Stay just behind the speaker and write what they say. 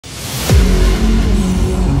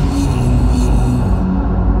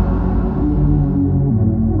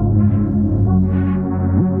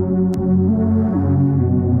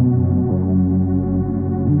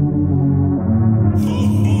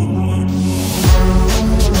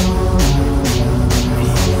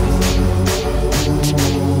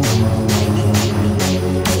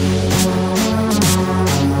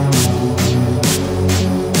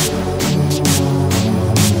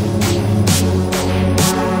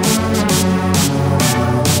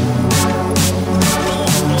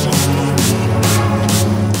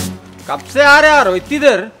कब से आ रहे हो इतनी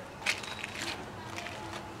देर?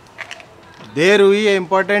 देर हुई है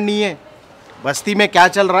इम्पोर्टेंट नहीं है, बस्ती में क्या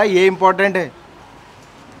चल रहा है ये इम्पोर्टेंट है।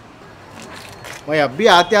 मैं अब भी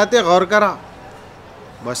आते आते गौर करा,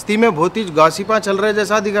 बस्ती में बहुत ही गॉसिपा चल रहे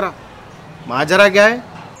जैसा दिख रहा। माजरा क्या है?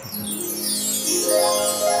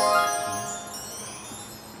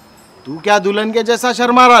 तू क्या दुल्हन के जैसा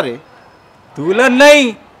शर्मा रहा रे? दुल्हन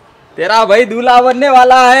नहीं, तेरा भाई दूल्हा बनने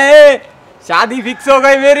वाला है। शादी फिक्स हो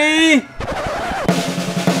गई मेरी।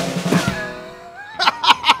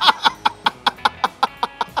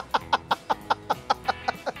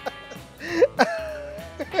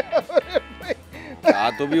 क्या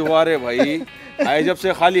तो भी हुआ रे भाई, आए जब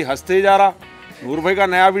से खाली हंसते ही जा रहा। नूर भाई का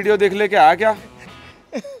नया वीडियो देख ले के आया क्या?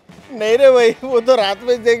 नहीं रे भाई, वो तो रात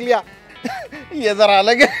में देख लिया। ये जरा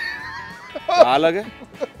अलग है। क्या अलग है?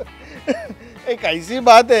 एक ऐसी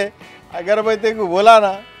बात है, अगर मैं तेरे को बोला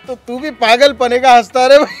ना तो तू भी पागल पने का हंसता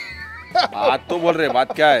रे भाई। बात तो बोल रहे,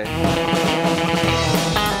 बात क्या है?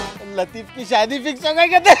 लतीफ की शादी फिक्स हो गई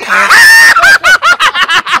कहते।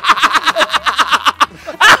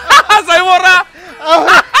 सही बोल रहा।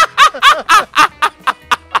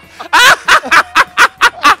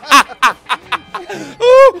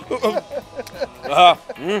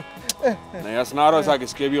 नया सुना रहा ऐसा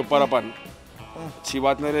किसके भी ऊपर अपन अच्छी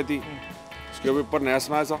बात नहीं रहती, उसके ऊपर नया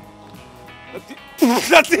सुना ऐसा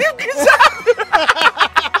लतीफ के साथ।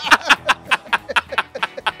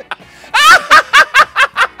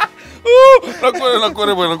 नको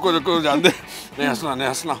रे भाई, नको जान दे। नया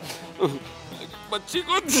सुना बच्ची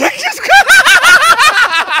को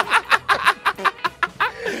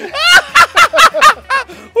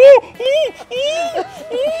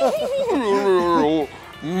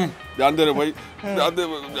ध्यान दे रे भाई, ध्यान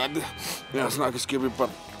दे। नया सुना किसके भी ऊपर।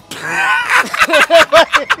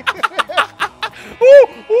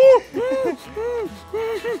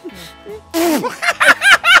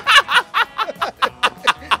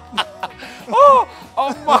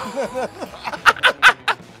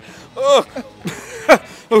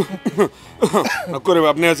 नको रे,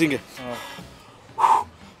 अपने हंसेंगे।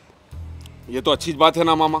 ये तो अच्छी बात है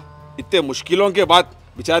ना मामा, इतने मुश्किलों के बाद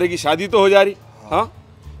बेचारे की शादी तो हो जा रही। हाँ,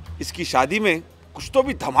 इसकी शादी में कुछ तो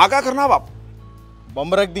भी धमाका करना बाप।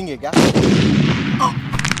 बम रख देंगे क्या?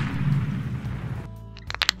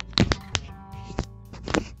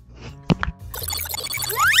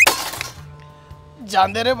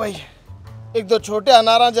 जान दे रे भाई, एक दो छोटे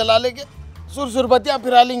अनारा जला लेके सुरसुरबत्तियां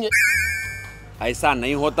फिरा लेंगे। ऐसा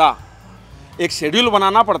नहीं होता, एक शेड्यूल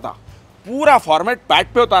बनाना पड़ता, पूरा फॉर्मेट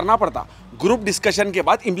पैड पे उतारना पड़ता, ग्रुप डिस्कशन के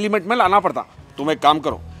बाद इम्प्लीमेंट में लाना पड़ता। तुम एक काम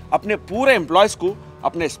करो, अपने पूरे एम्प्लॉयज को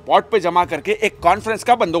अपने स्पॉट पे जमा करके एक कॉन्फ्रेंस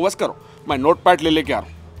का बंदोबस्त करो। मैं नोट पैड ले लेके आ रहा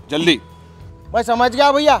हूँ, जल्दी। मैं समझ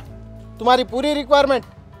गया भैया तुम्हारी पूरी रिक्वायरमेंट।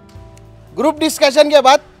 ग्रुप डिस्कशन के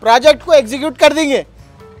बाद प्रोजेक्ट को एग्जीक्यूट कर देंगे।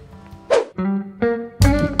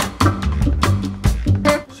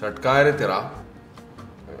 शटका है रे तेरा?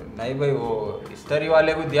 नहीं भाई, वो इस्त्री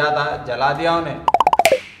वाले को दिया था, जला दिया उन्हें।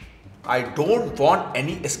 I don't want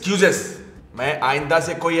any excuses. मैं आइंदा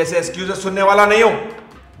से कोई ऐसे एक्सक्यूजेस सुनने वाला नहीं हूं।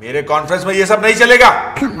 मेरे कॉन्फ्रेंस में ये सब नहीं चलेगा।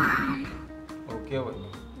 ओके भाई।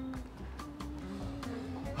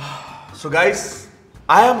 So guys,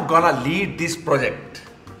 I am gonna lead this project.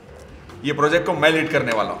 ये प्रोजेक्ट को मैं लीड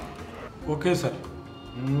करने वाला हूं। Okay sir.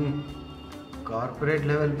 कॉर्पोरेट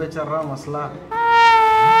लेवल पे चल रहा मसला।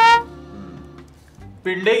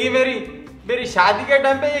 पिंडे की मेरी शादी के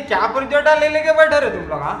टाइम पे ये क्या प्रोजेक्ट ले लेके बैठे रहे तुम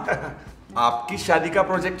लोग? हाँ, आपकी शादी का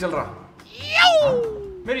प्रोजेक्ट चल रहा।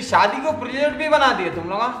 मेरी शादी को प्रोजेक्ट भी बना दिए तुम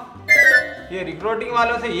लोग। हाँ, ये रिक्रूटिंग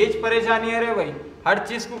वालों से ये परेशानी है रे भाई, हर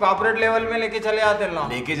चीज को कॉर्पोरेट लेवल में लेके चले आते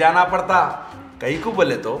लोग। लेके जाना पड़ता। कई को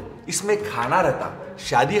बोले तो इसमें खाना रहता,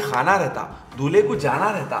 शादी खाना रहता, दूल्हे को जाना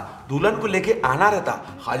रहता, दुल्हन को लेके आना रहता,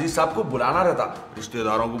 हाजी साहब को बुलाना रहता,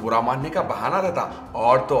 रिश्तेदारों को बुरा मानने का बहाना रहता,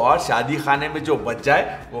 और तो और शादी खाने में जो बच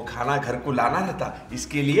जाए वो खाना घर को लाना रहता।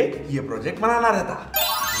 इसके लिए ये प्रोजेक्ट बनाना रहता।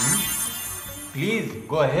 Please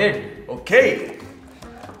go ahead. ओके,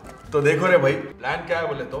 तो देखो रे भाई, प्लान क्या है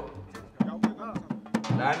बोले तो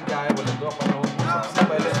अपन लोगों को सबसे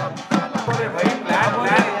पहले अरे भाई प्लान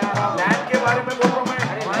के बारे में बोल रहा हूँ मैं।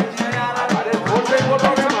 अरे जोर से बोल रहा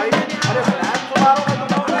हूँ भाई। अरे प्लान सुना रहा हूँ मैं तुम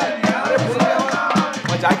लोगों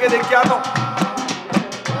को। मैं जाके देख के आता हूँ।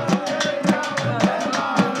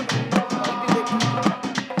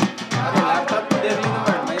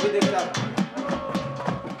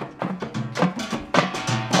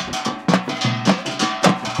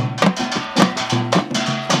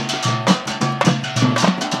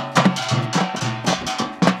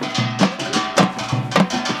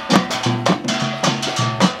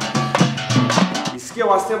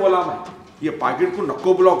 वास्ते बोला मैं, ये पाकिट को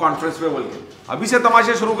नको बुलाओ कॉन्फ्रेंस पे बोल के अभी से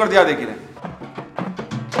तमाशे शुरू कर दिया देखी ने।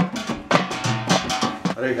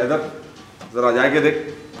 अरे हैदर जरा जाके देख।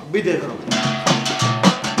 अभी देख रहा हूँ।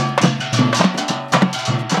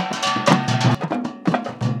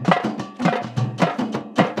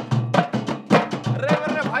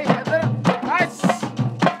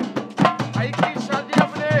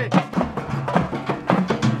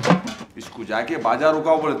 जाके बाजार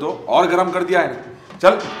रुकाओ बोले तो और गरम कर दिया है ना।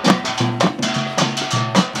 चल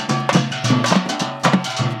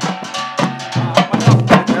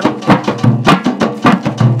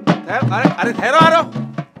अरे ठहरो आ रहा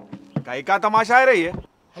कहीं का तमाशा है रही है।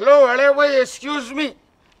 हेलो अरे भाई excuse me,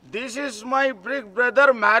 this is my big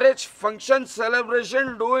brother marriage function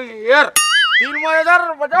celebration doing here. 3000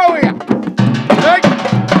 बजाओ भैया।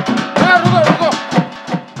 रुको रुको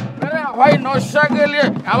भाई नौशा के लिए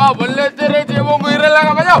अब बल्ले तेरे जेबों को हीरे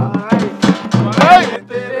लगा बजाओ।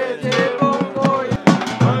 तेरे जेबों को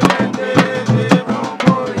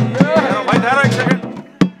भाई ठहरो एक सेकंड।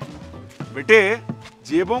 बेटे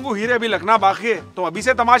जेबों को हीरे अभी लगना बाकी है तो अभी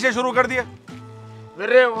से तमाशे शुरू कर दिए।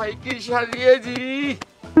 मेरे भाई की शादी है जी।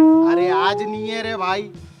 अरे आज नहीं है रे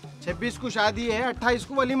भाई, 26 को शादी है, 28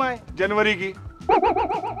 को वलीमा है जनवरी की।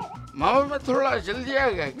 मामा मैं थोड़ा जल्दी आ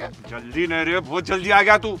गया क्या? जल्दी नहीं रे, बहुत जल्दी आ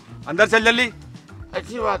गया तू। अंदर चल जल्दी।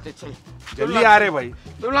 अच्छी बात है, चल जल्दी आ रहे भाई।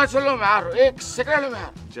 दूल्हा चलो मैं आ रहा हूँ, 1 सेकंड में आ।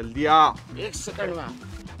 जल्दी आ। 1 सेकंड में आ।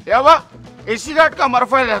 याबा एसी गार्ड का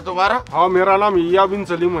मरफल है तुम्हारा? हाँ मेरा नाम यहिया बिन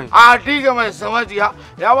सलीम है। हाँ ठीक है मैं समझ गया।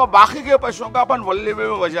 याबा बाकी के पशुओं का अपन वल्ली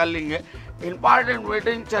में बजा लेंगे। इंपॉर्टेंट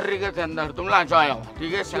मीटिंग चल रही है अंदर, तुम ला जाओ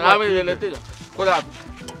ठीक है? सलामी ले लेते जाओ। खुदा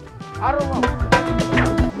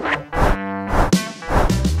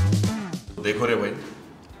देखो रे भाई,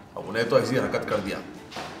 अब उन्हें तो ऐसी हरकत कर दिया।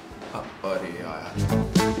 अरे यार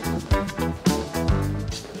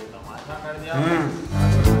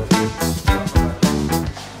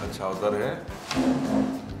अच्छा उधर है।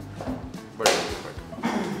 बड़े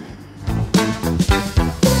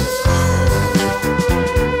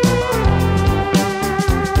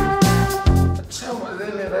अच्छा मजे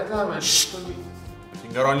ले रहा था मैं।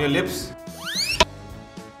 Finger on your lips.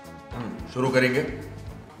 शुरू करेंगे।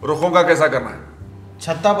 रुखों का कैसा करना है?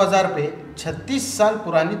 छत्ता बाजार पे 36 साल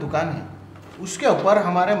पुरानी दुकान है, उसके ऊपर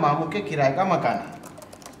हमारे मामू के किराए का मकान है।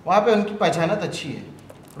 वहाँ पे उनकी पहचानत अच्छी है,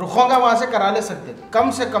 रुखों का वहाँ से करा ले सकते,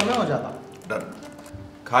 कम से कम में हो जाता। डन।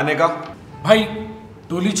 खाने का भाई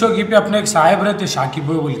टोली चौकी पे अपने एक साहब रहते शाकिब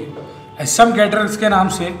बोल के, SM कैटरर्स के नाम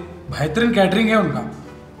से बेहतरीन कैटरिंग है उनका।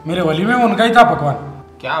 मेरे वलीमे में उनका ही था पकवान।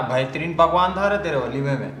 क्या बेहतरीन पकवान था रे तेरे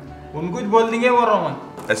वलीमे में? उनको कुछ बोल देंगे वो रोमन।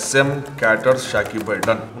 SM कैटर्स शाकिब भाई,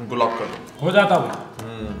 डन। उनको लॉक कर दो। हो जाता भाई।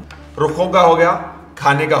 रुखों का हो गया,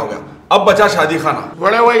 खाने का हो गया, अब बचा शादी खाना।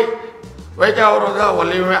 बड़े भाई वही क्या हो रहा था,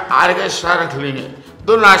 वली में आर्केस्ट्रा रख लेंगे,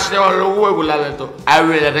 2 नाचने वालों को बुला ले तो आई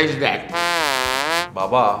विल अरेंज दैट।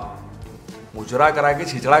 बाबा मुजरा करा के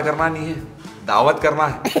छिछड़ा करना नहीं है, दावत करना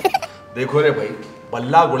है। देखो रे भाई,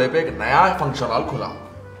 बल्ला गुड़े पे एक नया फंक्शन हॉल खुला,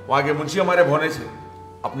 वहाँ के मुंशी हमारे भोने से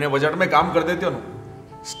अपने बजट में काम कर देते हो ना।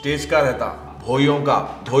 स्टेज का रहता, भोइयों का,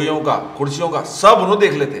 धोइयों का, कुर्सियों का सब उन्होंने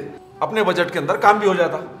देख लेते, अपने बजट के अंदर काम भी हो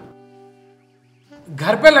जाता।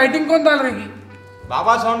 घर पे लाइटिंग कौन डाल रही?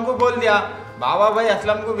 बाबा सोन को बोल दिया, बाबा भाई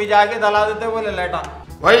असलम को भिजा के दला देते बोले लाइटा।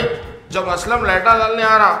 भाई जब असलम लाइटा डालने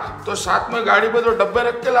आ रहा तो साथ में गाड़ी पे तो डब्बे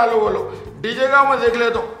रख के ला लो, बोलो डीजे का मैं देख ले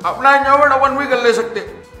तो अपना एंजॉयमेंट अपन भी कर ले सकते।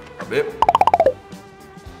 अबे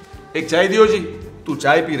एक चाय दियो जी, तू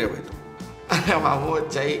चाय पी रहे भाई तो। अरे मामू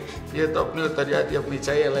चाय ये तो अपनी उतर जाती, अपनी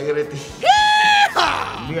चाय अलग रहती।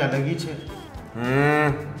 भी अलग ही छे।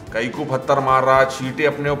 कई को पत्थर मार रहा, चीटे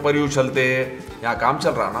अपने ऊपर ही उछलते, यहाँ काम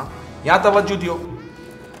चल रहा ना, यहाँ तवज्जो दियो।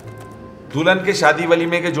 दुल्हन के शादी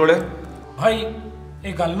वलीमे के जोड़े भाई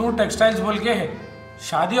एक अलनूर टेक्सटाइल्स बोल के है,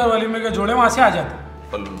 शादी और वलीमे के जोड़े वहां से आ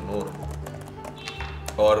जाते। अलनूर।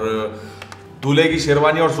 और दूल्हे की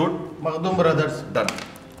शेरवानी और सूट मखदूम ब्रदर्स। डन।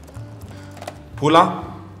 फूला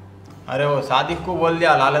अरे वो सादिक को बोल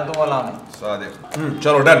दिया, लाले तो बोला नहीं। सादिक।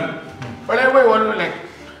 चलो डन। बड़े भाई 1 मिनट,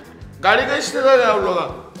 गाड़ी का इस्तेमाल है आप लोग?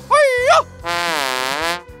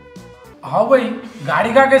 हाँ भाई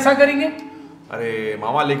गाड़ी का कैसा करेंगे? अरे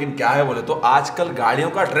मामा लेकिन क्या है बोले तो आजकल गाड़ियों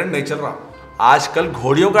का ट्रेंड नहीं चल रहा, आजकल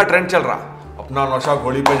घोड़ियों का ट्रेंड चल रहा। अपना नौशा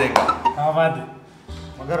घोड़ी पे जाएगा। क्या बात है।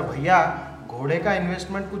 मगर भैया घोड़े का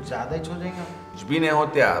इन्वेस्टमेंट कुछ ज्यादा ही हो जाएगा। कुछ भी नहीं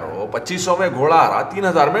होते यार, वो 2500 में घोड़ा आ रहा,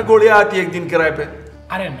 3000 में घोड़िया आती है एक दिन किराए पे।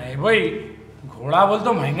 अरे नहीं भाई, घोड़ा बोल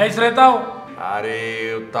तो महंगा ही रहता हो।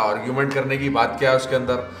 अरे उतना आर्ग्यूमेंट करने की बात क्या है उसके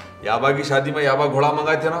अंदर। याबा की शादी में याबा घोड़ा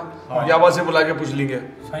मंगाए थे ना, याबा से बुला के पूछ लेंगे।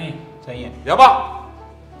 सही सही है। याबा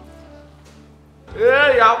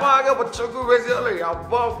याबा आगे बच्चों को भेजे वाले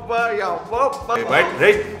याबा अब्बा याबा अब्बा। बैठ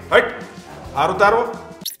रे बैठ। आर उतारो।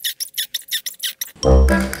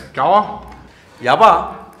 क्या हुआ? याबा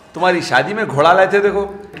तुम्हारी शादी में घोड़ा लाए थे देखो।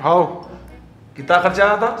 हाँ। कितना खर्चा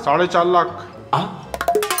आया था? 4.5 लाख।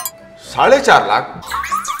 4.5 लाख?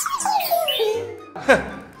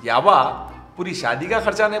 याबा पूरी शादी का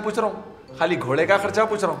खर्चा नहीं पूछ रहा हूँ, खाली घोड़े का खर्चा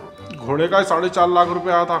पूछ रहा हूँ। घोड़े का 4.5 लाख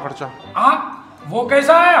रुपए आया था खर्चा। हाँ, वो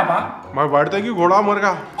कैसा है अबा? मैं बैठते कि घोड़ा मर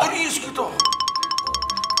गया। अरे इसकी तो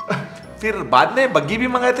फिर बाद में बग्गी भी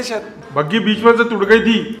मंगाए थे शायद। बग्गी बीच में से टूट गई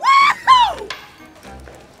थी।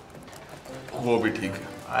 वो भी ठीक है।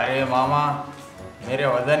 अरे मामा, मेरे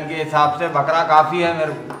वजन के हिसाब से बकरा काफी है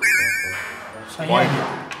मेरे को। सही है।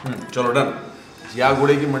 चलो डन, या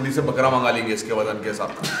घोड़े की मंडी से बकरा मंगा लेंगे इसके वजन के हिसाब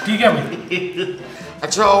से। ठीक है भाई।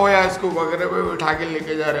 अच्छा हो यार, इसको बकरे पे बिठा के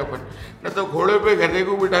लेके जा रहे अपन, न तो घोड़े पे गधे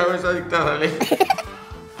को बिठाए वैसा दिखता था।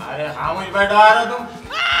 अरे हाँ, मुझे बैठा आ रहा तुम।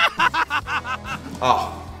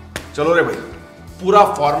 चलो रे भाई, पूरा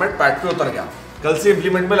फॉर्मेट पैड पे उतर गया, कल से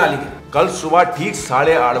इंप्लीमेंट में ला लेंगे। कल सुबह ठीक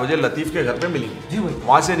 8:30 बजे लतीफ के घर पे मिलेंगे। जी भाई।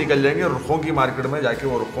 वहां से निकल जाएंगे रुखों की मार्केट में, जाके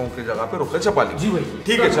वो रुखों की जगह पे रुखे छपा लेंगे। जी भाई।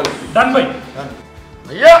 ठीक है चलो डन भाई।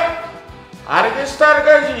 भैया आर्केस्ट्रा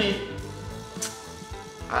का जी,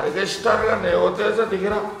 आर्केस्ट्रा का नहीं होते ऐसा दिख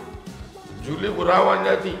रहा, जूली बुरा बन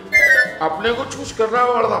जाती, अपने को कुछ करना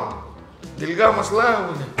पड़ता, दिल का मसला है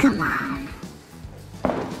मुझे।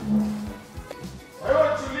 भाई वो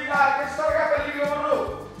जूली का आर्केस्ट्रा का कर लीजिए बोलो।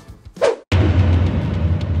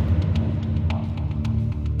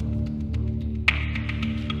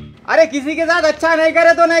 अरे किसी के साथ अच्छा नहीं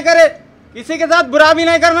करे तो नहीं करे, किसी के साथ बुरा भी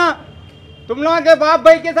नहीं करना। तुम लोगों के बाप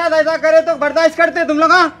भाई के साथ ऐसा करे तो बर्दाश्त करते तुम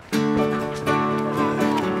लोग?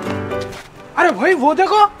 अरे भाई वो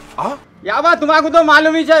देखो। या बात तुम्हारा तो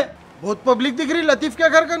मालूम ही है। बहुत पब्लिक दिख रही लतीफ के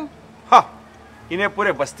घर कन। हाँ, इन्हें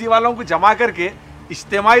पूरे बस्ती वालों को जमा करके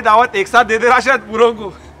इज्तिमाई दावत एक साथ दे दे रहा शायद पूरों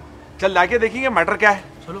को। चल जाके देखेंगे मैटर क्या है।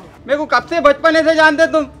 चलो। मेरे को कब से बचपन से जानते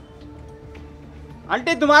तुम।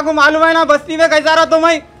 आंटी तुम्हारा मालूम है ना बस्ती में कैसा रहा तुम?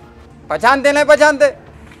 पहचानते नहीं पहचानते?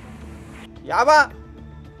 या बा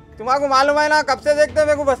तुम्हारा मालूम है ना कब से देखते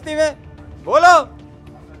मेरे को बस्ती में। बोलो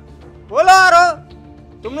बोलो यारो,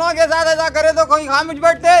 तुम लोगों के साथ ऐसा करे तो कोई खामोश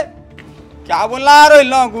बैठते? क्या बोलना यारो इन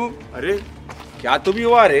लोगों को? अरे क्या तुम ही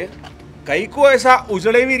हुआ रे, कहीं को ऐसा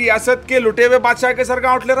उजड़े हुई रियासत के लुटे हुए बादशाह के सर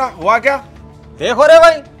का उठ ले रहा हुआ क्या? देखो रे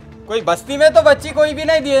भाई, कोई बस्ती में तो बच्ची कोई भी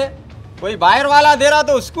नहीं दिए, कोई बाहर वाला दे रहा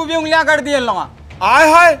तो उसको भी उंगलियां कर दिए इन लोगों।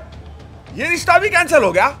 आय हाय, ये रिश्ता भी कैंसिल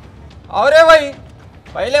हो गया। और भाई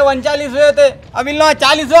पहले 39 हुए थे, अब इन लोगों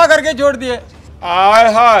 40वां करके छोड़ दिए।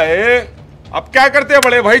 आय हाय, अब क्या करते हैं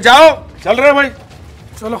बड़े भाई? जाओ, चल रहे भाई,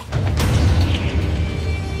 चलो।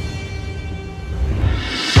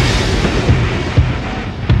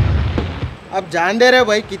 अब जान दे रहे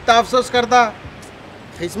भाई, कितना अफसोस करता,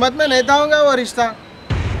 किस्मत में नहीं था होगा वो रिश्ता।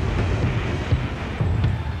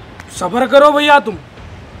 सब्र करो भैया तुम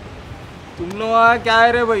लोग क्या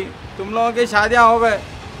है रे भाई, तुम लोगों की शादियां हो गए,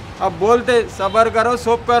 अब बोलते सब्र करो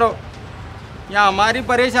सोप करो। यहाँ हमारी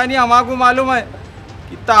परेशानी हमारे मालूम है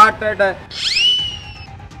कितना हार्ट टाइट है।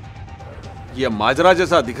 ये माजरा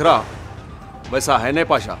जैसा दिख रहा वैसा है नहीं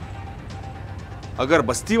पाशा। अगर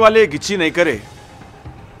बस्ती वाले गिच्ची नहीं करे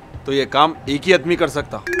तो ये काम एक ही आदमी कर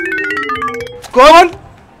सकता। कौन?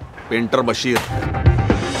 पेंटर बशीर।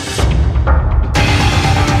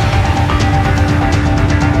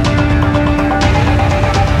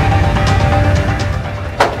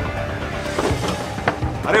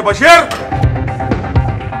 अरे बशीर,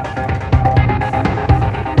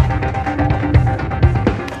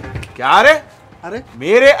 क्या रे? अरे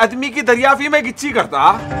मेरे आदमी की दरियाफी में गिच्ची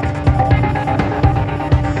करता?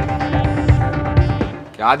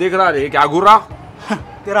 क्या देख रहा रे, क्या घूर रहा?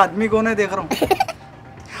 तेरा आदमी कौन है देख रहा हूँ।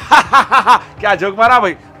 क्या जोक मारा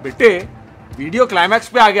भाई? बेटे वीडियो क्लाइमैक्स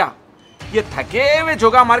पे आ गया, ये थके हुए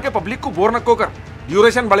जोगा मार के पब्लिक को बोर नको कर,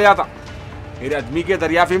 ड्यूरेशन बढ़ जाता। मेरे आदमी के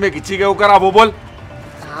दरियाफी में गिच्ची के ऊपर वो बोल।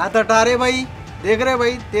 हाथ हटा रहे भाई, देख रहे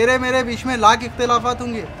भाई, तेरे मेरे बीच में लाख इख्तिलाफात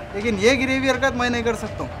होंगे, लेकिन ये गिरेवी हरकत मैं नहीं कर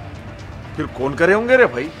सकता हूँ। फिर कौन करे होंगे रे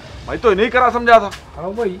भाई? मैं तो नहीं करा समझा था।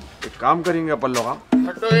 हाँ भाई। एक काम करेंगे अपन लोग।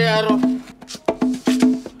 हटो यारो,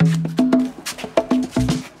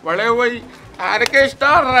 बड़े भाई आर्केस्ट्रा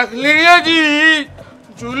रख लिए जी,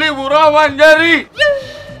 जूली बुरा बन जा रही।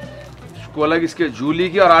 इसको अलग इसके जूली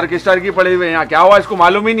की और आर्केस्ट्रा की पड़े हुए, यहाँ क्या हुआ इसको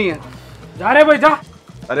मालूम ही नहीं है। जा रहे भाई जा।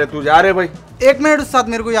 अरे तू जा रहे भाई? 1 मिनट उस्ताद,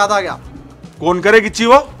 मेरे को याद आ गया। कौन करे गिच्ची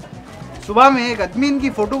वो? सुबह में एक आदमी इनकी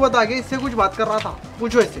फोटो बता के इससे कुछ बात कर रहा था,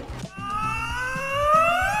 पूछो इससे।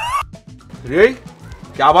 रे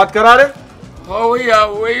क्या बात करा रे? हाँ भैया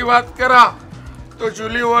वही बात करा, तो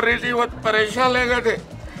जूली हो रही थी, बहुत परेशान ले गए थे।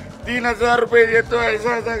 3000 रुपए ये तो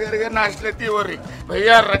ऐसा ऐसा करके नाच लेती हो रही।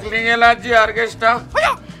 भैया रख लेंगे ना जी आर्केस्ट्रा,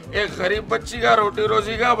 एक गरीब बच्ची का रोटी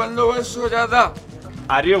रोजी का बंदोबस्त हो जाता।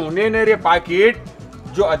 अरे उन्हें ने रे पाकिट,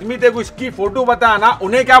 जो आदमी तेरे को इसकी फोटो बता ना,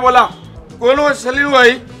 उन्हें क्या बोला? कौन वो सलीम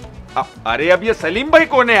भाई? अरे अब ये सलीम भाई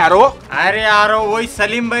कौन है यारो? अरे यारो वही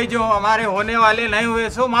सलीम भाई जो हमारे होने वाले नहीं हुए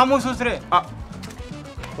सो मामू ससुरे।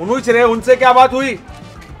 उनसे क्या बात हुई?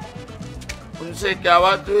 उनसे क्या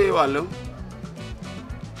बात हुई मालूम?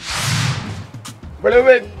 बड़े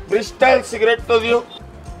भाई ब्रिस्टल सिगरेट तो दियो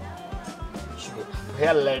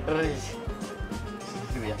भैया, लेटर भैया।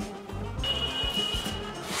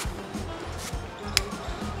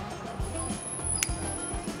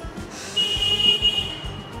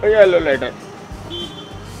 भैया लो लेटर।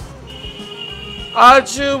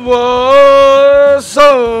 आज वो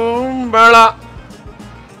बड़ा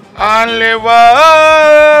आने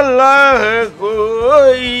वाला है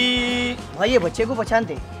कोई। भाई ये बच्चे को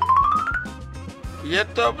पहचानते? ये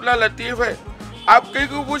तो अपना लतीफ है। आप कहीं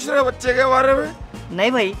को पूछ रहे बच्चे के बारे में?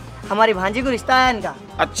 नहीं भाई, हमारी भांजी को रिश्ता है इनका।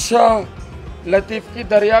 अच्छा, लतीफ की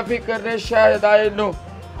दरियाफी करने शायद आए नो।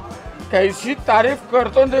 कैसी तारीफ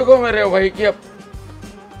करता हूँ देखो मेरे भाई की। अब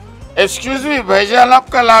एक्सक्यूज मी भाईजान,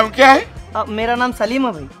 आपका नाम क्या है? मेरा नाम सलीम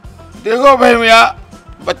है भाई। देखो भाई मियाँ,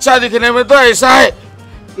 बच्चा दिखने में तो ऐसा है,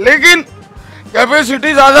 लेकिन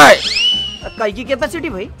कैपेसिटी ज्यादा है। कई की कैपेसिटी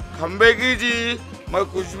भाई? खंबे की जी। मैं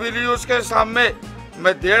कुछ भी नहीं उसके सामने।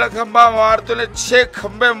 मैं 1.5 खंबा मार तो 6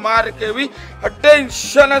 खंबे मार के भी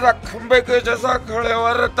टेंशन था, खंबे के जैसा खड़े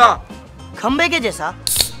हुआ रहता। खंबे के जैसा?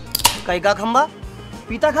 कई का खंबा?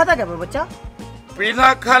 पीता खाता क्या बच्चा?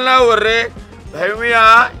 पीना खाना हो रे भाई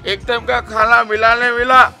मियाँ, एक टाइम का खाना मिलाने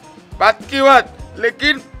मिला बात की बात,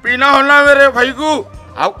 लेकिन पीना होना मेरे भाई को।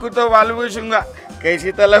 आपको तो मालूम ही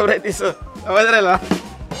कैसी तलब रहती सो, समझ रहे ना?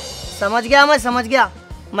 समझ गया, मैं समझ गया,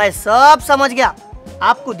 मैं सब समझ गया।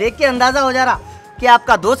 आपको देख के अंदाजा हो जा रहा कि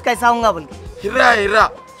आपका दोस्त कैसा होगा बोल के। हीरा हीरा।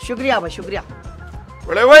 शुक्रिया भाई, शुक्रिया।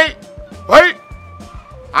 बड़े भाई, भाई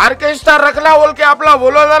आर्केस्ट्रा रखना बोल के आप लोग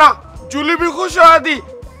बोलो जरा। जूली भी खुश हो आती।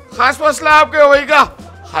 खास मसला आपके भाई का,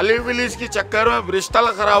 खाली बिलीज की चक्कर में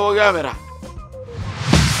ब्रिस्टल खराब हो गया मेरा।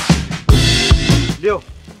 लियो,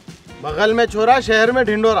 बगल में छोरा, शहर में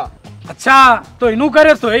ढिंडोरा। अच्छा तो इनू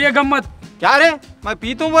करे तो है ये गम्मत। क्या रे, मैं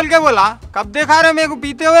पीतू बोल के बोला? कब देखा रे मेरे को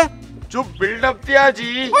पीते हुए? चुप, बिल्डअप दिया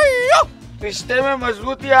जी। रिश्ते में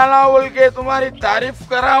मजबूती आना बोल के तुम्हारी तारीफ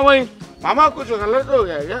करा वही। मामा कुछ गलत हो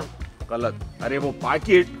गया क्या? गलत? अरे वो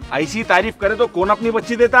पाकिट ऐसी तारीफ करे तो कौन अपनी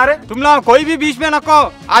बच्ची देता रे? तुम लोग कोई भी बीच में न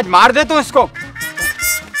कहो, आज मार दे तो इसको। मैं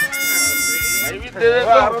भी दे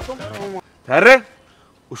देता हूं। अरे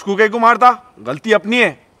उसको कहीं को मारता? गलती अपनी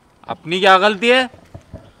है। अपनी क्या गलती है?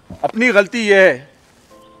 अपनी गलती ये है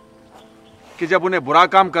कि जब उन्हें बुरा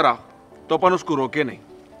काम करा तो अपन उसको रोके नहीं,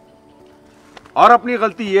 और अपनी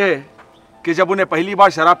गलती ये है कि जब उन्हें पहली बार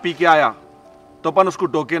शराब पी के आया तो अपन उसको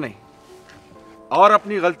टोके नहीं, और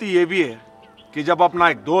अपनी गलती ये भी है कि जब अपना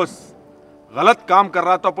एक दोस्त गलत काम कर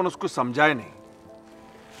रहा तो अपन उसको समझाए नहीं,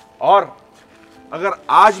 और अगर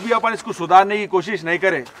आज भी अपन इसको सुधारने की कोशिश नहीं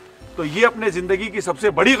करें तो ये अपने जिंदगी की सबसे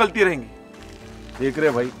बड़ी गलती रहेंगी। देख रहे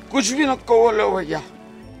भाई, कुछ भी न बोलो भैया,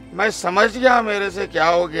 मैं समझ गया मेरे से क्या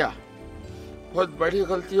हो गया। बहुत बड़ी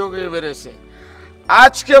गलती हो गई मेरे से।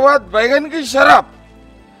 आज के बाद बैगन की शराब,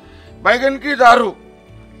 बैगन की दारू,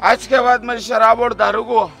 आज के बाद मैं शराब और दारू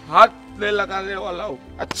को हाथ ले लगाने वाला हूँ।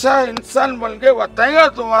 अच्छा इंसान बन के बताएगा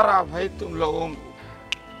तुम्हारा भाई तुम लोगों को।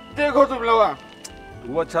 देखो तुम लोग,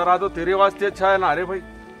 तू अच्छा रहा तो तेरे वास्ते अच्छा है ना रे भाई,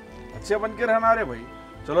 अच्छे बन के रहना रे भाई।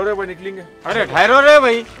 चलो रे भाई निकलेंगे। अरे ठहरो रे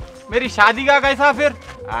भाई, मेरी शादी का कैसा फिर?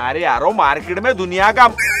 अरे यारो मार्केट में दुनिया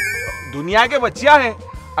के बच्चियां हैं,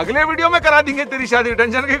 अगले वीडियो में करा देंगे तेरी शादी,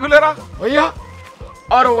 टेंशन के खुले रहा भैया।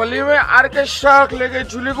 और वली में आर्केस्ट्रा लेके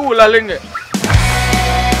झूली को बुला लेंगे।